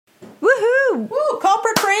Woo,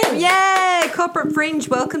 Corporate Fringe. Yay, Corporate Fringe.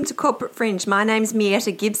 Welcome to Corporate Fringe. My name's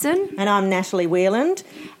Mietta Gibson. And I'm Natalie Wheeland.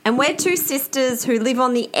 And we're two sisters who live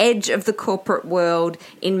on the edge of the corporate world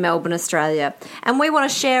in Melbourne, Australia. And we want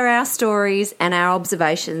to share our stories and our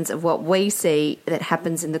observations of what we see that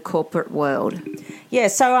happens in the corporate world. Yeah,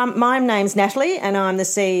 so my name's Natalie and I'm the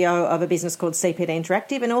CEO of a business called CPD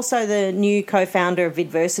Interactive and also the new co-founder of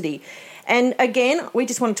Vidversity. And again, we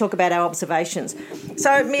just want to talk about our observations.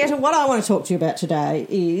 So, Mietta, what I want to talk to you about today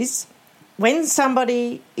is when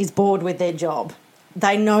somebody is bored with their job,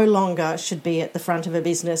 they no longer should be at the front of a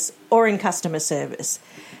business or in customer service.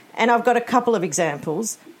 And I've got a couple of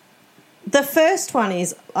examples. The first one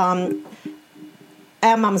is our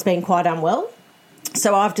mum's been quite unwell.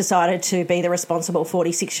 So I've decided to be the responsible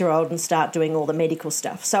 46-year-old and start doing all the medical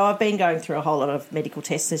stuff. So I've been going through a whole lot of medical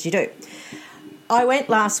tests, as you do. I went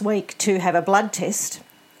last week to have a blood test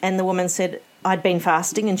and the woman said I'd been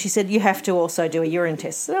fasting and she said, you have to also do a urine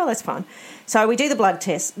test. I said, oh, that's fine. So we do the blood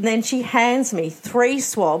test and then she hands me 3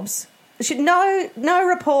 swabs. No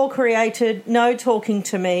rapport created, no talking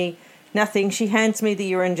to me, nothing. She hands me the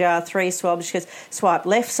urine jar, 3 swabs. She goes, swipe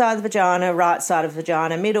left side of the vagina, right side of the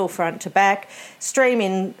vagina, middle, front to back, stream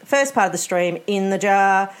in, first part of the stream in the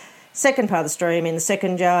jar, second part of the stream in the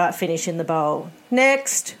second jar, finish in the bowl.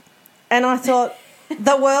 Next. And I thought,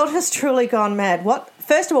 the world has truly gone mad.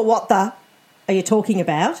 First of all, what the are you talking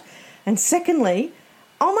about? And secondly,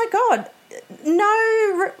 oh my God,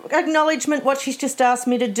 no acknowledgement what she's just asked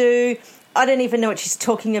me to do. I don't even know what she's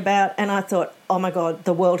talking about. And I thought, oh my God,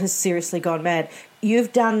 the world has seriously gone mad.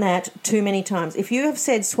 You've done that too many times. If you have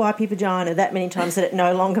said swipe your vagina that many times that it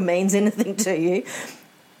no longer means anything to you,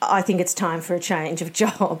 I think it's time for a change of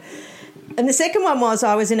job. And the second one was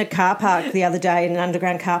I was in a car park the other day, in an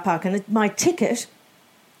underground car park, and I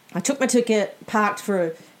took my ticket, parked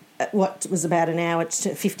for what was about an hour, it's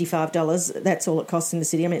 $55. That's all it costs in the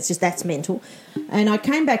city. I mean, that's mental. And I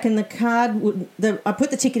came back and the card, I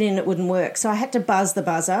put the ticket in and it wouldn't work. So I had to buzz the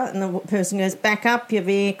buzzer and the person goes, back up your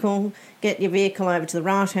vehicle, get your vehicle over to the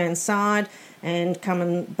right-hand side and come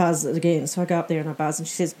and buzz it again. So I go up there and I buzz and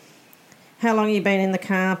she says, how long have you been in the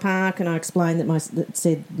car park? And I explained that it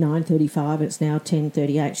said 9:35 and it's now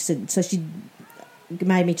 10:38. She said, so she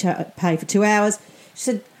made me pay for 2 hours. She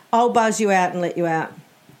said, I'll buzz you out and let you out.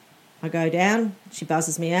 I go down, she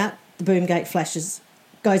buzzes me out, the boom gate flashes,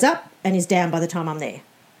 goes up and is down by the time I'm there.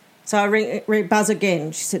 So I buzz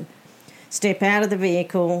again. She said, step out of the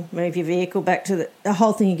vehicle, move your vehicle back to the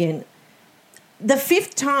whole thing again. The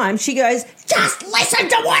 5th time she goes, just listen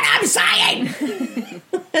to what I'm saying.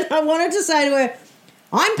 And I wanted to say to her,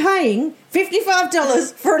 I'm paying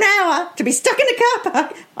 $55 for an hour to be stuck in a car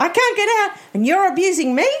park. I can't get out and you're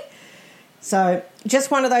abusing me? So just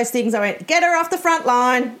one of those things. I went, get her off the front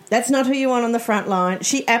line. That's not who you want on the front line.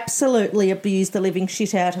 She absolutely abused the living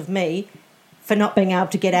shit out of me for not being able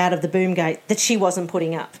to get out of the boom gate that she wasn't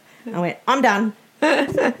putting up. I went, I'm done.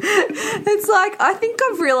 It's like, I think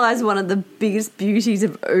I've realised one of the biggest beauties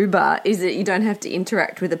of Uber is that you don't have to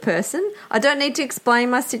interact with a person. I don't need to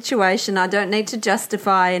explain my situation. I don't need to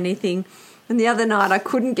justify anything. And the other night I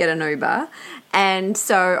couldn't get an Uber and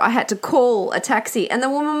so I had to call a taxi and the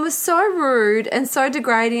woman was so rude and so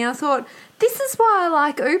degrading. I thought, this is why I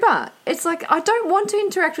like Uber. It's like I don't want to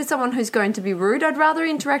interact with someone who's going to be rude. I'd rather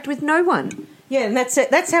interact with no one. Yeah, and that's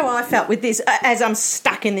it. That's how I felt with this as I'm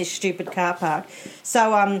stuck in this stupid car park.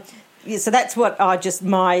 So so that's what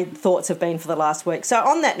my thoughts have been for the last week. So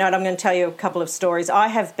on that note, I'm going to tell you a couple of stories. I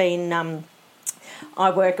have been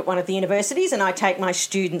I work at one of the universities and I take my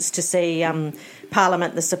students to see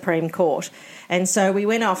Parliament, the Supreme Court. And so we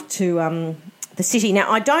went off to the city. Now,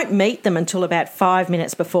 I don't meet them until about 5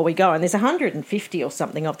 minutes before we go, and there's 150 or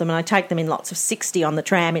something of them, and I take them in lots of 60 on the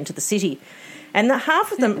tram into the city. And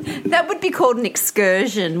half of them... That would be called an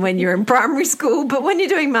excursion when you're in primary school, but when you're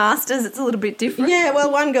doing masters, it's a little bit different. Yeah, well,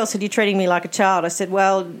 one girl said, you're treating me like a child. I said,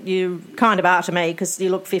 well, you kind of are to me because you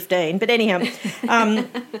look 15. But anyhow,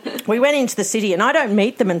 we went into the city and I don't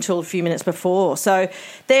meet them until a few minutes before. So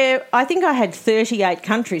I think I had 38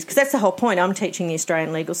 countries because that's the whole point. I'm teaching the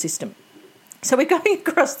Australian legal system. So we're going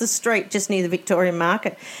across the street just near the Victorian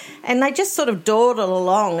Market and they just sort of dawdle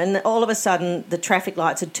along and all of a sudden the traffic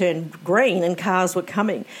lights had turned green and cars were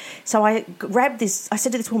coming. So I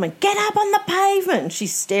said to this woman, get up on the pavement.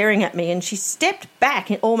 She's staring at me and she stepped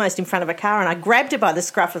back almost in front of a car and I grabbed her by the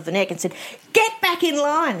scruff of the neck and said, get back in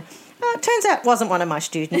line. It turns out it wasn't one of my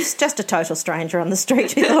students, just a total stranger on the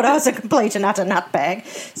street who thought I was a complete and utter nutbag.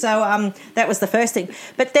 So that was the first thing.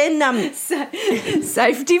 But then...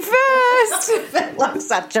 Safety first! I felt like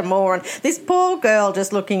such a moron. This poor girl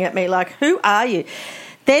just looking at me like, who are you?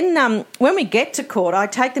 Then when we get to court, I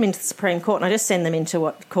take them into the Supreme Court and I just send them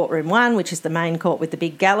into courtroom 1, which is the main court with the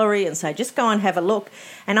big gallery, and say, just go and have a look.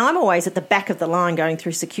 And I'm always at the back of the line going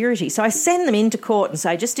through security. So I send them into court and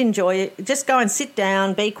say, just enjoy it. Just go and sit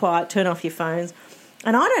down, be quiet, turn off your phones.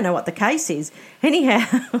 And I don't know what the case is. Anyhow,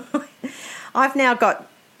 I've now got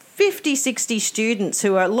 50, 60 students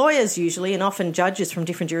who are lawyers usually and often judges from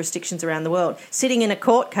different jurisdictions around the world sitting in a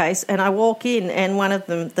court case, and I walk in and one of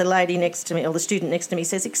them, the lady next to me or the student next to me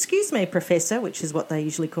says, "Excuse me, Professor," which is what they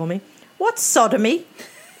usually call me, "what's sodomy?"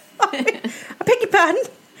 I beg your pardon?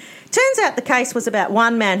 Turns out the case was about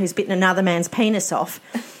one man who's bitten another man's penis off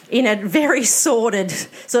in a very sordid,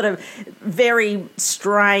 sort of very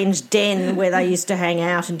strange den where they used to hang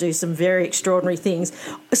out and do some very extraordinary things.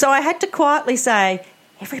 So I had to quietly say,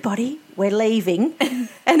 "Everybody, we're leaving."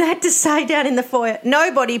 And I had to say down in the foyer,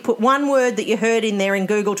 "Nobody put one word that you heard in there in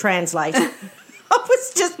Google Translate." I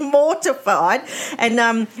was just mortified, and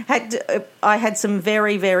I had some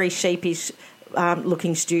very, very sheepish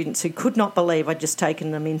looking students who could not believe I'd just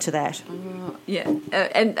taken them into that.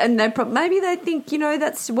 And maybe they think,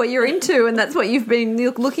 that's what you're into and that's what you've been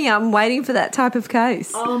looking up and waiting for, that type of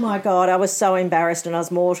case. Oh, my God, I was so embarrassed and I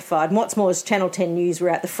was mortified. And what's more is Channel 10 News were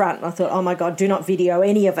at the front, and I thought, oh, my God, do not video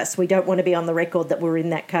any of us. We don't want to be on the record that we're in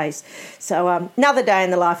that case. So another day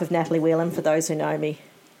in the life of Natalie Whelan for those who know me.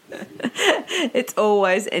 It's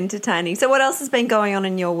always entertaining. So what else has been going on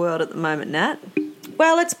in your world at the moment, Nat?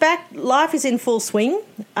 Well, it's back. Life is in full swing.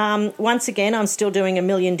 Once again, I'm still doing a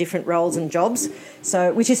million different roles and jobs,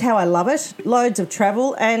 which is how I love it. Loads of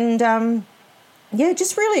travel and,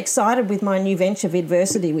 just really excited with my new venture,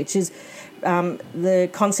 Vidversity, which is the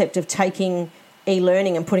concept of taking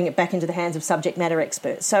e-learning and putting it back into the hands of subject matter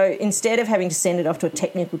experts. So instead of having to send it off to a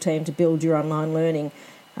technical team to build your online learning,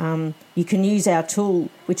 you can use our tool,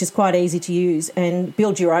 which is quite easy to use, and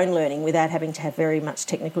build your own learning without having to have very much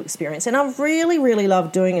technical experience. And I've really, really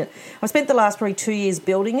loved doing it. I've spent the last probably 2 years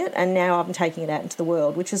building it, and now I'm taking it out into the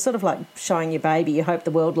world, which is sort of like showing your baby. You hope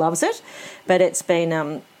the world loves it. But it's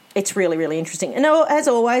been, it's really, really interesting. And as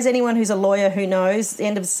always, anyone who's a lawyer who knows, the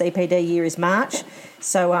end of the CPD year is March.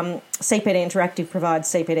 So CPD Interactive provides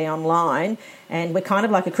CPD online, and we're kind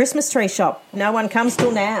of like a Christmas tree shop. No one comes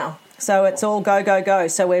till now. So it's all go, go, go.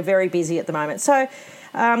 So we're very busy at the moment. So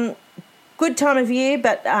good time of year,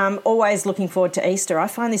 but always looking forward to Easter. I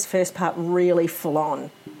find this first part really full on.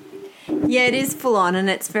 Yeah, it is full on, and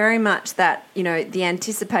it's very much that, the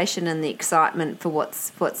anticipation and the excitement for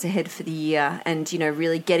what's ahead for the year, and,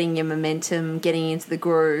 really getting your momentum, getting into the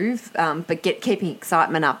groove, but keeping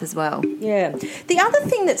excitement up as well. Yeah. The other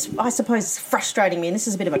thing that's, I suppose, frustrating me, and this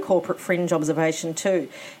is a bit of a corporate fringe observation too,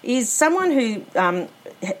 is someone who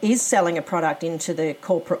is selling a product into the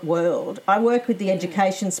corporate world. I work with the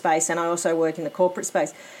education space and I also work in the corporate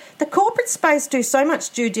space. The corporate space do so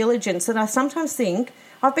much due diligence that I sometimes think,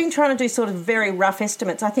 I've been trying to do sort of very rough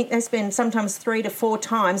estimates. I think they spend sometimes 3 to 4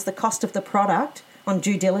 times the cost of the product on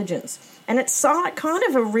due diligence. And it's kind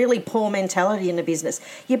of a really poor mentality in the business.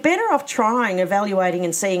 You're better off trying, evaluating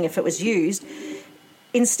and seeing if it was used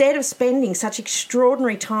instead of spending such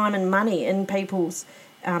extraordinary time and money in people's...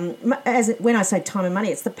 when I say time and money,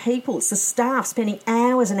 it's the people, it's the staff spending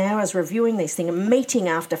hours and hours reviewing these things, meeting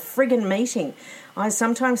after friggin' meeting. I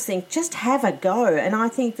sometimes think, just have a go. And I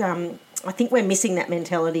think we're missing that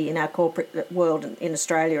mentality in our corporate world in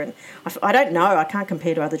Australia. And I don't know, I can't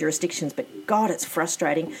compare to other jurisdictions, but God, it's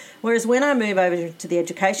frustrating. Whereas when I move over to the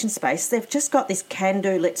education space, they've just got this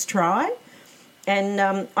can-do, let's try. And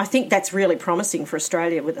I think that's really promising for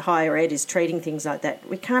Australia with higher ed, is treating things like that.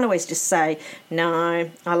 We can't always just say, no,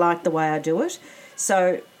 I like the way I do it.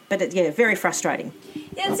 So, but very frustrating.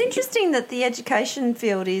 Yeah, it's interesting that the education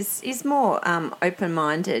field is more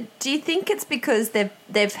open-minded. Do you think it's because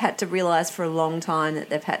they've had to realise for a long time that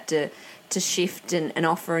they've had to shift and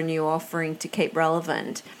offer a new offering to keep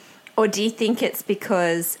relevant? Or do you think it's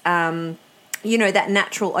because... that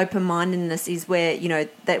natural open-mindedness is where,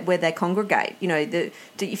 where they congregate.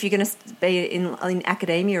 If you're going to be in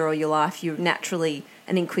academia all your life, you're naturally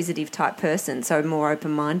an inquisitive type person, so more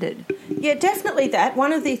open-minded. Yeah, definitely that.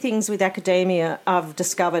 One of the things with academia I've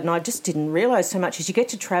discovered, and I just didn't realise so much, is you get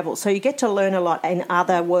to travel. So you get to learn a lot in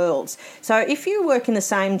other worlds. So if you work in the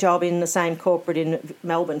same job in the same corporate in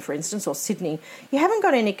Melbourne, for instance, or Sydney, you haven't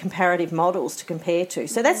got any comparative models to compare to.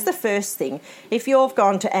 So that's the first thing. If you've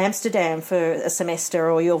gone to Amsterdam for a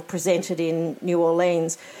semester or you've presented in New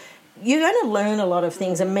Orleans, you're going to learn a lot of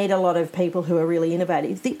things and meet a lot of people who are really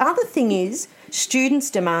innovative. The other thing is students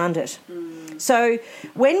demand it. So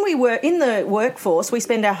when we were in the workforce, we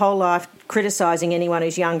spend our whole life criticising anyone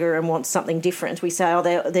who's younger and wants something different. We say,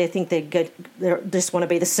 they think they just want to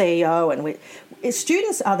be the CEO, and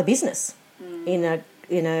students are the business in a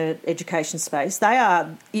education space. They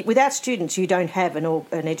are, without students, you don't have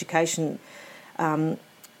an education. You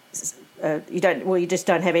just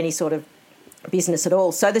don't have any sort of business at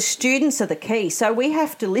all. So the students are the key. So we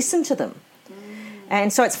have to listen to them,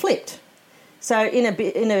 and so it's flipped. So in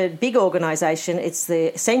a big organisation, it's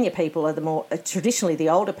the senior people are the more traditionally the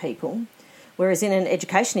older people, whereas in an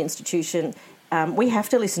education institution, we have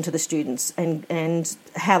to listen to the students and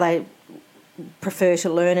how they prefer to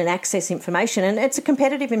learn and access information, and it's a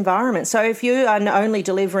competitive environment. So if you are only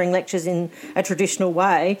delivering lectures in a traditional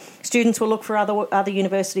way, students will look for other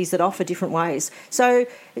universities that offer different ways. So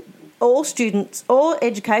all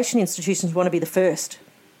education institutions want to be the first.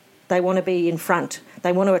 They want to be in front.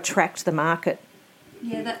 They want to attract the market.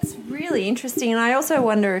 Yeah, that's really interesting. And I also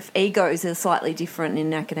wonder if egos are slightly different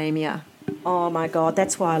in academia. Oh, my God,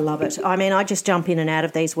 that's why I love it. I mean, I just jump in and out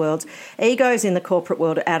of these worlds. Egos in the corporate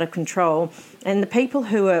world are out of control, and the people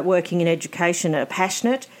who are working in education are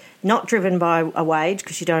passionate, not driven by a wage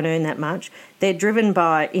because you don't earn that much. They're driven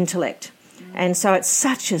by intellect. And so it's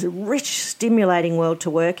such a rich, stimulating world to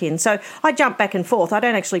work in. So I jump back and forth. I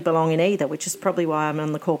don't actually belong in either, which is probably why I'm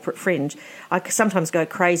on the corporate fringe. I sometimes go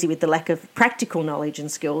crazy with the lack of practical knowledge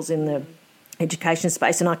and skills in the education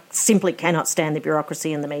space, and I simply cannot stand the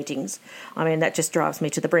bureaucracy and the meetings. I mean, that just drives me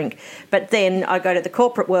to the brink. But then I go to the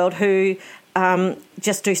corporate world who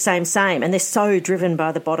just do same, and they're so driven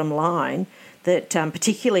by the bottom line that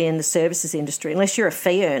particularly in the services industry, unless you're a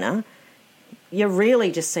fee earner, you're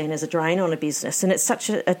really just seen as a drain on a business, and it's such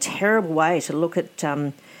a terrible way to look at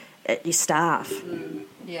your staff.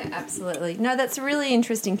 Yeah, absolutely. No, that's a really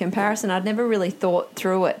interesting comparison. I'd never really thought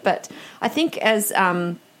through it, but I think as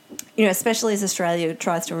especially as Australia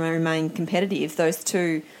tries to remain competitive, those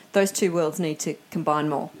two worlds need to combine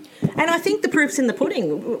more. And I think the proof's in the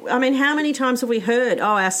pudding. I mean, how many times have we heard,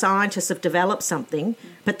 our scientists have developed something,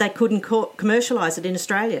 but they couldn't commercialise it in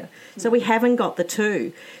Australia. So we haven't got the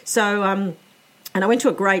two. So, and I went to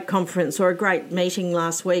a great conference or a great meeting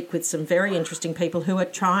last week with some very interesting people who are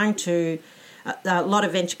trying to, a lot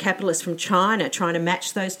of venture capitalists from China trying to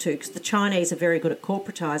match those two, because the Chinese are very good at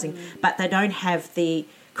corporatising, but they don't have the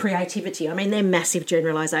creativity. I mean, they're massive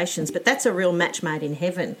generalisations, but that's a real match made in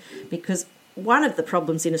heaven, because one of the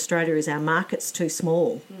problems in Australia is our market's too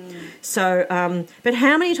small. So, but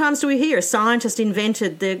how many times do we hear a scientist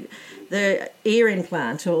invented the ear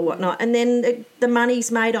implant or whatnot, and then the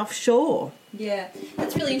money's made offshore? Yeah,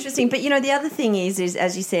 that's really interesting. But, the other thing is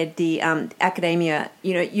as you said, the academia,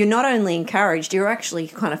 you're not only encouraged, you're actually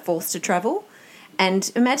kind of forced to travel.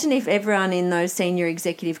 And imagine if everyone in those senior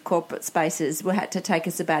executive corporate spaces had to take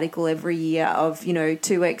a sabbatical every year of,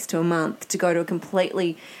 2 weeks to a month to go to a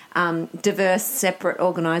completely diverse, separate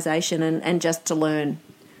organisation and just to learn.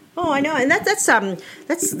 Oh, I know, and that's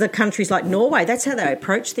the countries like Norway. That's how they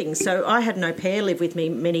approach things. So I had an au pair live with me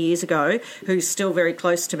many years ago, who's still very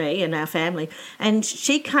close to me and our family, and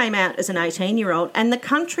she came out as an 18-year-old, and the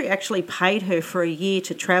country actually paid her for a year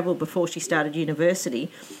to travel before she started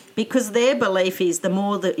university, because their belief is the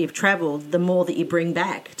more that you've travelled, the more that you bring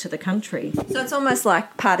back to the country. So it's almost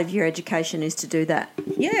like part of your education is to do that.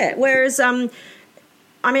 Yeah, whereas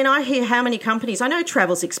I hear how many companies, I know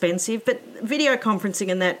travel's expensive, but video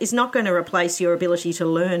conferencing and that is not going to replace your ability to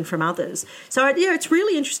learn from others. So, it's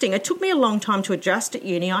really interesting. It took me a long time to adjust at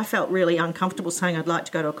uni. I felt really uncomfortable saying I'd like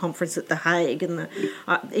to go to a conference at The Hague. And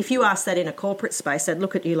if you ask that in a corporate space, they'd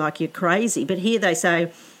look at you like you're crazy. But here they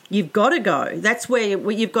say, you've got to go. That's where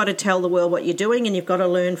you've got to tell the world what you're doing, and you've got to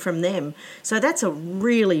learn from them. So that's a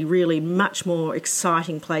really, really much more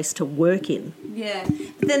exciting place to work in. Yeah.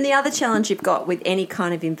 But then the other challenge you've got with any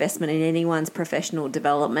kind of investment in anyone's professional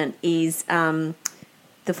development is the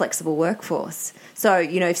flexible workforce. So,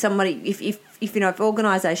 if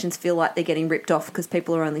organisations feel like they're getting ripped off because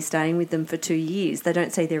people are only staying with them for 2 years, they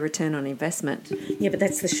don't see their return on investment. Yeah, but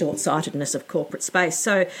that's the short-sightedness of corporate space.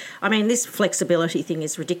 So, this flexibility thing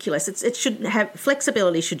is ridiculous.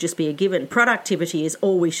 Flexibility should just be a given. Productivity is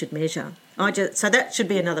all we should measure. So that should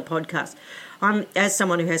be another podcast. As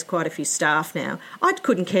someone who has quite a few staff now, I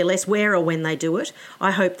couldn't care less where or when they do it.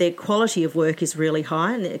 I hope their quality of work is really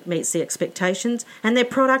high and it meets the expectations, and their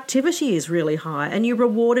productivity is really high, and you're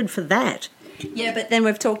rewarded for that. Yeah, but then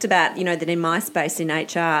we've talked about, that in my space in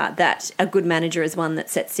HR, that a good manager is one that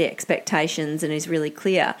sets the expectations and is really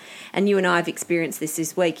clear. And you and I have experienced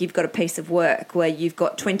this week. You've got a piece of work where you've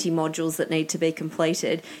got 20 modules that need to be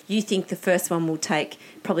completed. You think the first one will take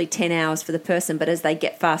probably 10 hours for the person, but as they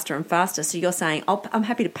get faster and faster, so you're saying, I'm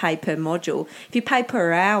happy to pay per module. If you pay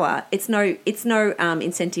per hour, it's no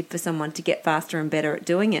incentive for someone to get faster and better at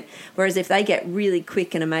doing it. Whereas if they get really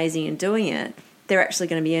quick and amazing in doing it, they're actually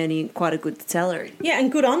going to be earning quite a good salary. Yeah,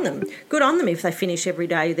 and good on them. Good on them if they finish every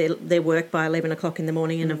day their work by 11 o'clock in the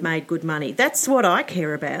morning and have made good money. That's what I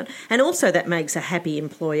care about. And also that makes a happy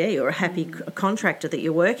employee or a happy contractor that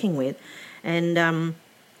you're working with. And, I'm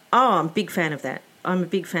a big fan of that. I'm a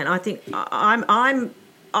big fan. I think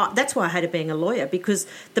that's why I hated being a lawyer, because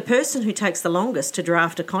the person who takes the longest to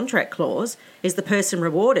draft a contract clause is the person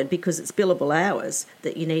rewarded because it's billable hours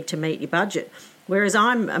that you need to meet your budget. Whereas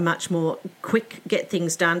I'm a much more quick, get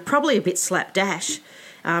things done, probably a bit slapdash.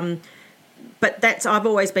 But I've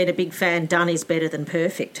always been a big fan, done is better than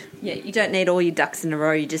perfect. Yeah, you don't need all your ducks in a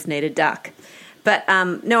row, you just need a duck. But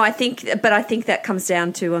I think that comes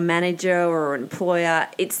down to a manager or an employer.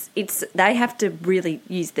 It's they have to really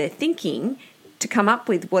use their thinking to come up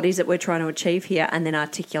with what is it we're trying to achieve here and then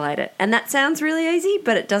articulate it. And that sounds really easy,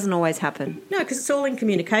 but it doesn't always happen. No, because it's all in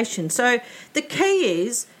communication. So the key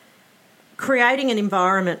is creating an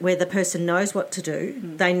environment where the person knows what to do,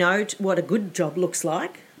 they know what a good job looks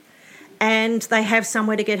like, and they have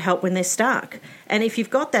somewhere to get help when they're stuck. And if you've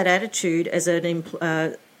got that attitude as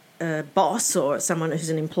a boss or someone who's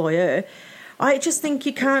an employer, I just think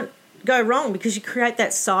you can't go wrong, because you create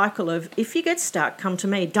that cycle of, if you get stuck, come to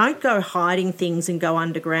me. Don't go hiding things and go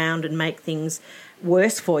underground and make things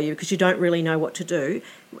worse for you because you don't really know what to do.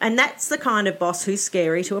 And that's the kind of boss who's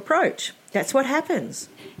scary to approach. That's what happens.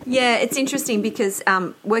 Yeah, it's interesting because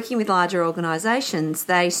working with larger organisations,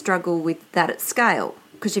 they struggle with that at scale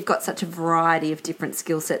because you've got such a variety of different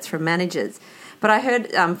skill sets from managers. But I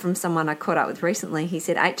heard from someone I caught up with recently, he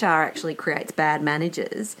said HR actually creates bad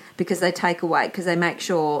managers because they take away, because they make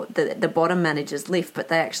sure that the bottom managers lift, but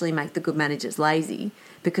they actually make the good managers lazy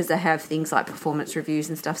because they have things like performance reviews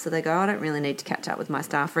and stuff. So they go, I don't really need to catch up with my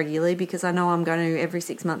staff regularly because I know I'm going to every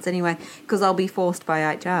 6 months anyway because I'll be forced by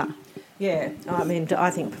HR. Yeah, I mean, I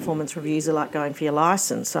think performance reviews are like going for your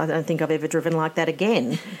licence. I don't think I've ever driven like that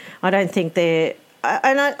again. I don't think they're...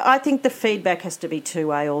 I think the feedback has to be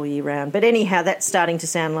two-way all year round. But anyhow, that's starting to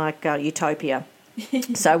sound like utopia.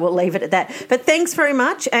 So we'll leave it at that. But thanks very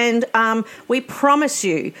much. And we promise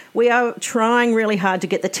you, we are trying really hard to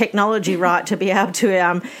get the technology right to be able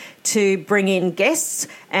to bring in guests.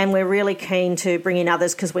 And we're really keen to bring in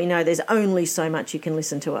others because we know there's only so much you can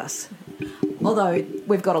listen to us. Although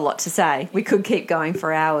we've got a lot to say. We could keep going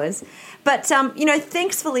for hours. But,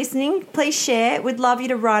 thanks for listening. Please share. We'd love you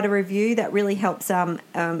to write a review. That really helps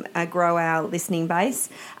grow our listening base.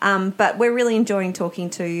 But we're really enjoying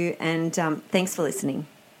talking to you, and thanks for listening.